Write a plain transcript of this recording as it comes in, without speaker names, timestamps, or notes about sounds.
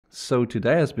So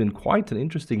today has been quite an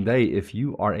interesting day if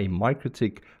you are a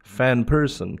MikroTik fan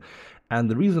person. And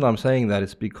the reason I'm saying that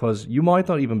is because you might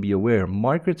not even be aware,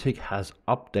 MikroTik has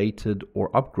updated or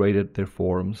upgraded their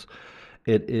forums.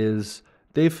 It is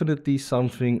definitely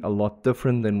something a lot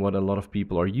different than what a lot of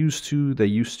people are used to. They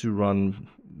used to run,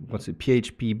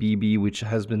 PHP BB, which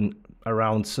has been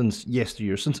around since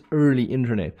yesteryear, since early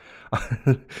internet.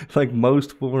 Like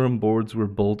most forum boards were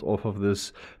built off of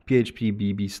this PHP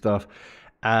BB stuff.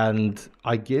 And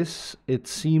I guess it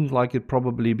seemed like it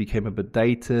probably became a bit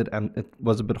dated and it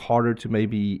was a bit harder to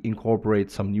maybe incorporate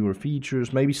some newer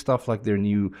features, maybe stuff like their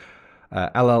new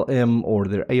LLM or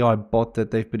their AI bot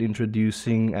that they've been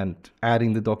introducing and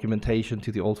adding the documentation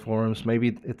to the old forums.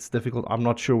 Maybe it's difficult. I'm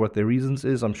not sure what their reasons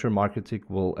is. I'm sure MikroTik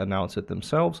will announce it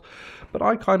themselves. But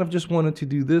I kind of just wanted to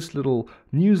do this little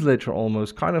newsletter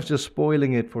almost, kind of just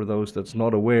spoiling it for those that's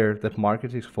not aware that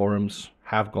MikroTik's forums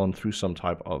have gone through some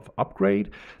type of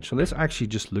upgrade. So let's actually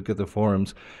just look at the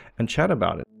forums and chat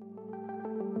about it.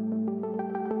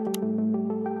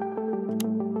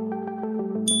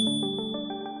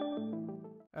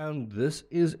 And this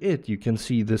is it. You can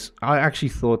see this. I actually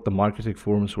thought the MikroTik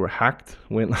forums were hacked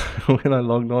when when I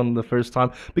logged on the first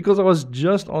time, because I was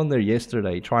just on there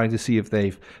yesterday trying to see if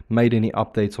they've made any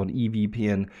updates on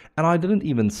EVPN, and I didn't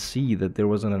even see that there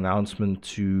was an announcement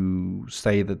to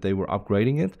say that they were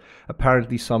upgrading it.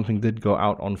 Apparently something did go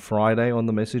out on Friday on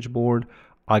the message board.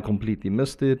 I completely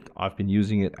missed it. I've been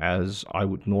using it as I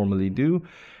would normally do.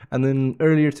 And then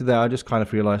earlier today, I just kind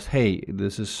of realized, hey,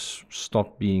 this has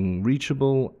stopped being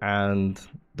reachable and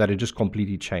that it just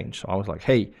completely changed. So I was like,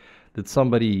 hey, did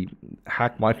somebody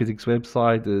hack MikroTik's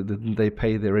website? Didn't they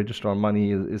pay their registrar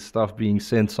money? Is stuff being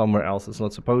sent somewhere else it's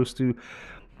not supposed to?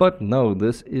 But no,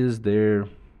 this is their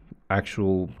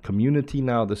actual community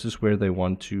now. This is where they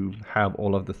want to have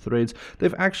all of the threads.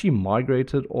 They've actually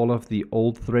migrated all of the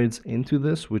old threads into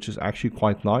this, which is actually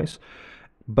quite nice.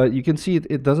 But you can see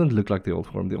it doesn't look like the old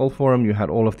forum. The old forum, you had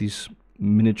all of these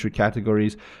miniature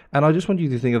categories, and I just want you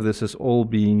to think of this as all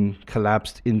being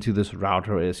collapsed into this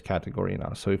router-esque category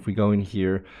now. So if we go in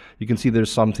here, you can see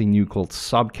there's something new called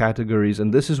subcategories,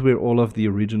 and this is where all of the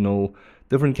original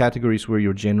different categories were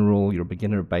your general, your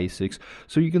beginner, basics.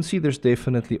 So you can see there's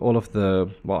definitely all of the,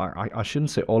 well, I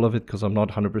shouldn't say all of it because I'm not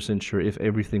 100% sure if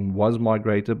everything was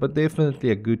migrated, but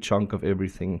definitely a good chunk of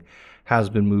everything has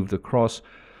been moved across.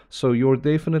 So you're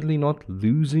definitely not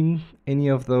losing any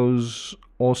of those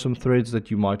awesome threads that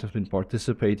you might have been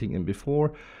participating in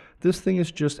before. This thing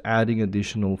is just adding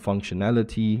additional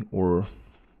functionality or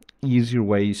easier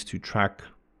ways to track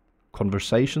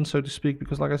conversation, so to speak,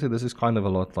 because like I said, this is kind of a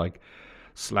lot like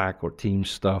Slack or Teams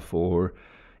stuff, or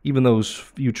even those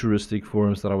futuristic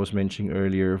forums that I was mentioning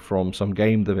earlier from some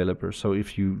game developers. So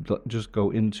if you just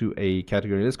go into a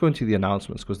category, let's go into the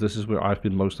announcements, because this is where I've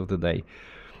been most of the day.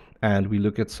 And we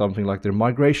look at something like their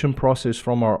migration process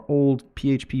from our old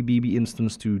PHP BB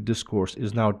instance to Discourse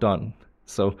is now done.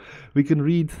 So we can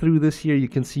read through this here. You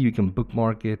can see you can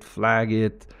bookmark it, flag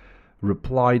it,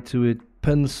 reply to it,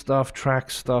 pin stuff,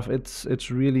 track stuff. It's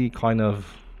really kind of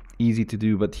easy to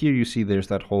do. But here you see there's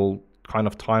that whole kind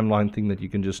of timeline thing that you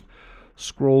can just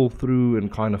scroll through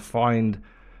and kind of find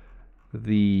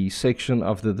the section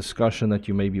of the discussion that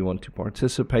you maybe want to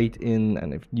participate in.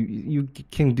 And if you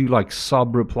can do like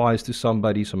sub replies to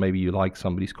somebody, so maybe you like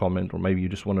somebody's comment or maybe you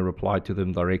just want to reply to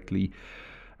them directly.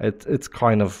 It's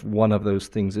kind of one of those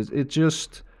things. It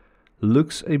just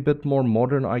looks a bit more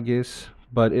modern, I guess,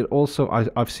 but it also,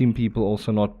 I've seen people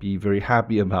also not be very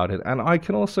happy about it, and I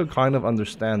can also kind of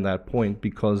understand that point,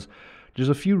 because there's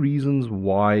a few reasons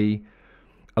why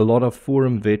a lot of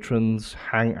forum veterans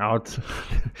hang out.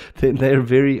 They're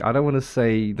very, I don't want to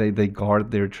say they guard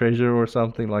their treasure or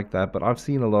something like that, but I've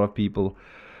seen a lot of people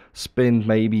spend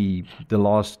maybe the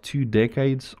last 2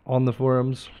 decades on the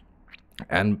forums,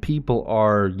 and people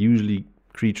are usually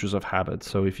creatures of habit.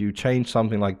 So if you change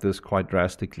something like this quite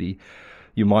drastically,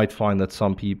 you might find that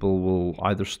some people will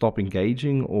either stop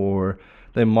engaging or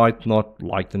they might not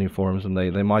like the new forums, and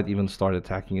they might even start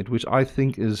attacking it, which I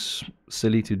think is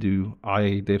silly to do.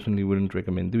 I definitely wouldn't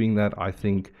recommend doing that. I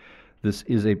think this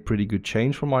is a pretty good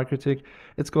change for MikroTik.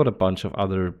 It's got a bunch of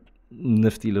other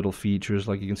nifty little features,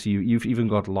 like you can see you've even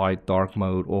got light, dark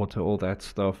mode, auto, all that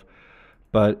stuff.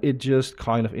 But it just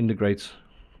kind of integrates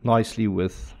nicely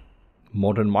with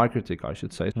modern MikroTik, I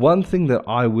should say. One thing that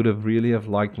I would have really have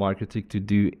liked MikroTik to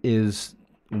do is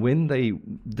when they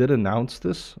did announce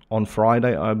this on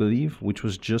Friday, I believe, which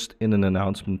was just in an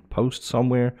announcement post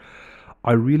somewhere,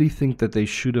 I really think that they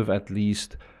should have at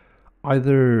least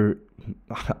either,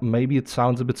 maybe it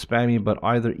sounds a bit spammy, but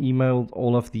either emailed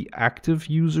all of the active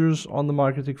users on the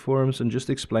MikroTik forums and just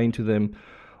explained to them,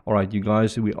 all right, you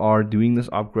guys, we are doing this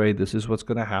upgrade. This is what's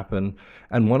going to happen.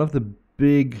 And one of the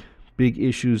big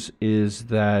issues is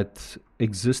that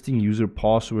existing user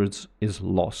passwords is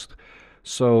lost.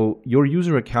 So your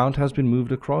user account has been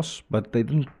moved across, but they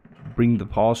didn't bring the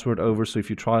password over. So if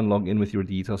you try and log in with your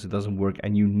details, it doesn't work,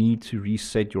 and you need to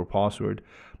reset your password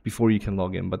before you can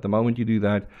log in. But the moment you do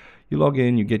that, you log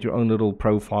in, you get your own little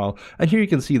profile, and here you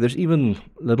can see there's even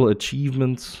little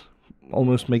achievements.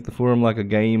 Almost make the forum like a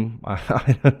game.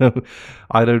 I don't know.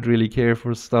 I don't really care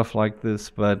for stuff like this,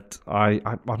 but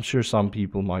I'm sure some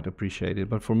people might appreciate it.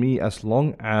 But for me, as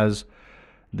long as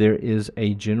there is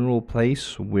a general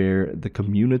place where the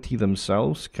community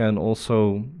themselves can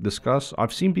also discuss.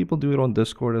 I've seen people do it on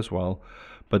Discord as well,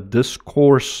 but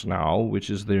Discourse now, which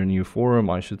is their new forum,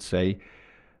 I should say,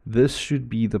 this should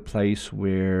be the place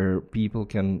where people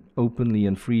can openly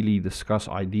and freely discuss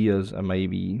ideas and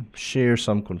maybe share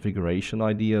some configuration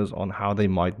ideas on how they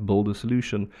might build a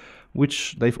solution,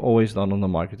 which they've always done on the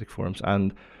MikroTik forums.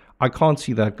 And I can't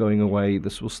see that going away.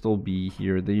 This will still be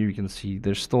here. There you can see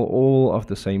there's still all of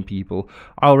the same people.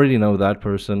 I already know that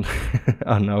person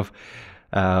enough.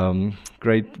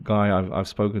 Great guy. I've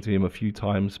spoken to him a few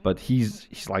times, but he's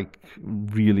like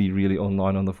really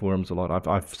online on the forums a lot.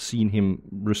 I've seen him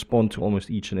respond to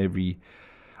almost each and every,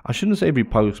 I shouldn't say every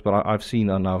post, but I've seen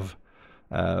enough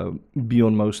be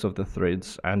on most of the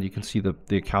threads, and you can see that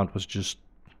the account was just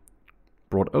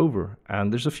brought over.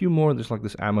 And there's a few more. There's like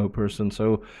this ammo person,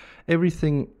 so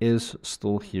everything is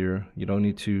still here. You don't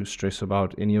need to stress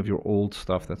about any of your old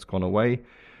stuff that's gone away.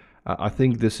 I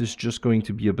think this is just going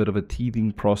to be a bit of a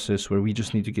teething process where we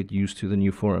just need to get used to the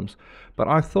new forums. But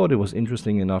I thought it was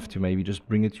interesting enough to maybe just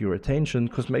bring it to your attention,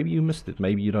 because maybe you missed it.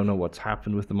 Maybe you don't know what's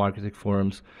happened with the MikroTik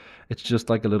forums. It's just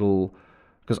like a little,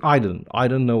 because I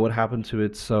didn't know what happened to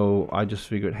it, so I just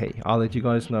figured, hey, I'll let you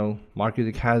guys know.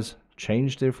 MikroTik has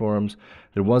changed their forums.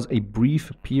 There was a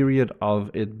brief period of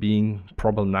it being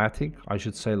problematic. I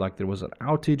should say, like, there was an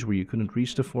outage where you couldn't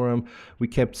reach the forum. We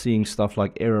kept seeing stuff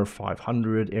like error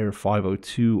 500, error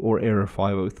 502, or error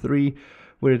 503,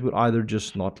 where it would either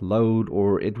just not load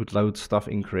or it would load stuff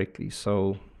incorrectly.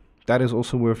 So that is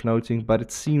also worth noting, but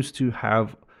it seems to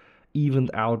have evened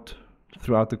out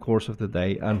throughout the course of the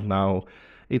day, and now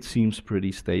it seems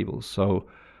pretty stable. So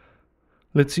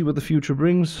let's see what the future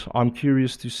brings. I'm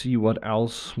curious to see what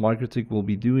else MikroTik will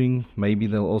be doing. Maybe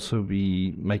they'll also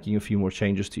be making a few more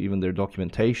changes to even their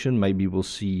documentation. Maybe we'll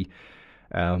see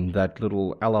that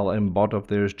little LLM bot of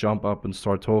theirs jump up and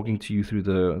start talking to you through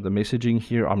the messaging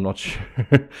here. I'm not sure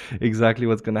exactly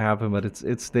what's going to happen, but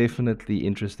it's definitely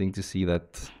interesting to see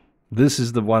that this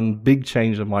is the one big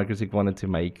change that MikroTik wanted to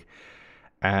make.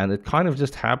 And it kind of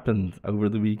just happened over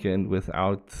the weekend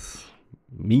without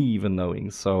me even knowing.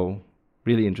 So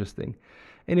really interesting.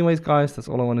 Anyways, guys, that's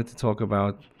all I wanted to talk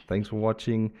about. Thanks for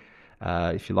watching.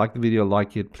 If you like the video,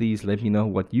 like it. Please let me know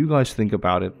what you guys think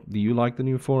about it. Do you like the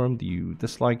new forum? Do you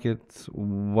dislike it?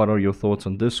 What are your thoughts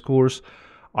on Discourse?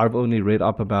 I've only read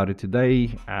up about it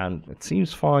today, and it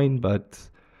seems fine, but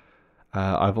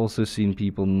I've also seen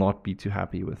people not be too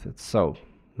happy with it. So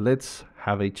let's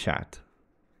have a chat.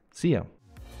 See ya.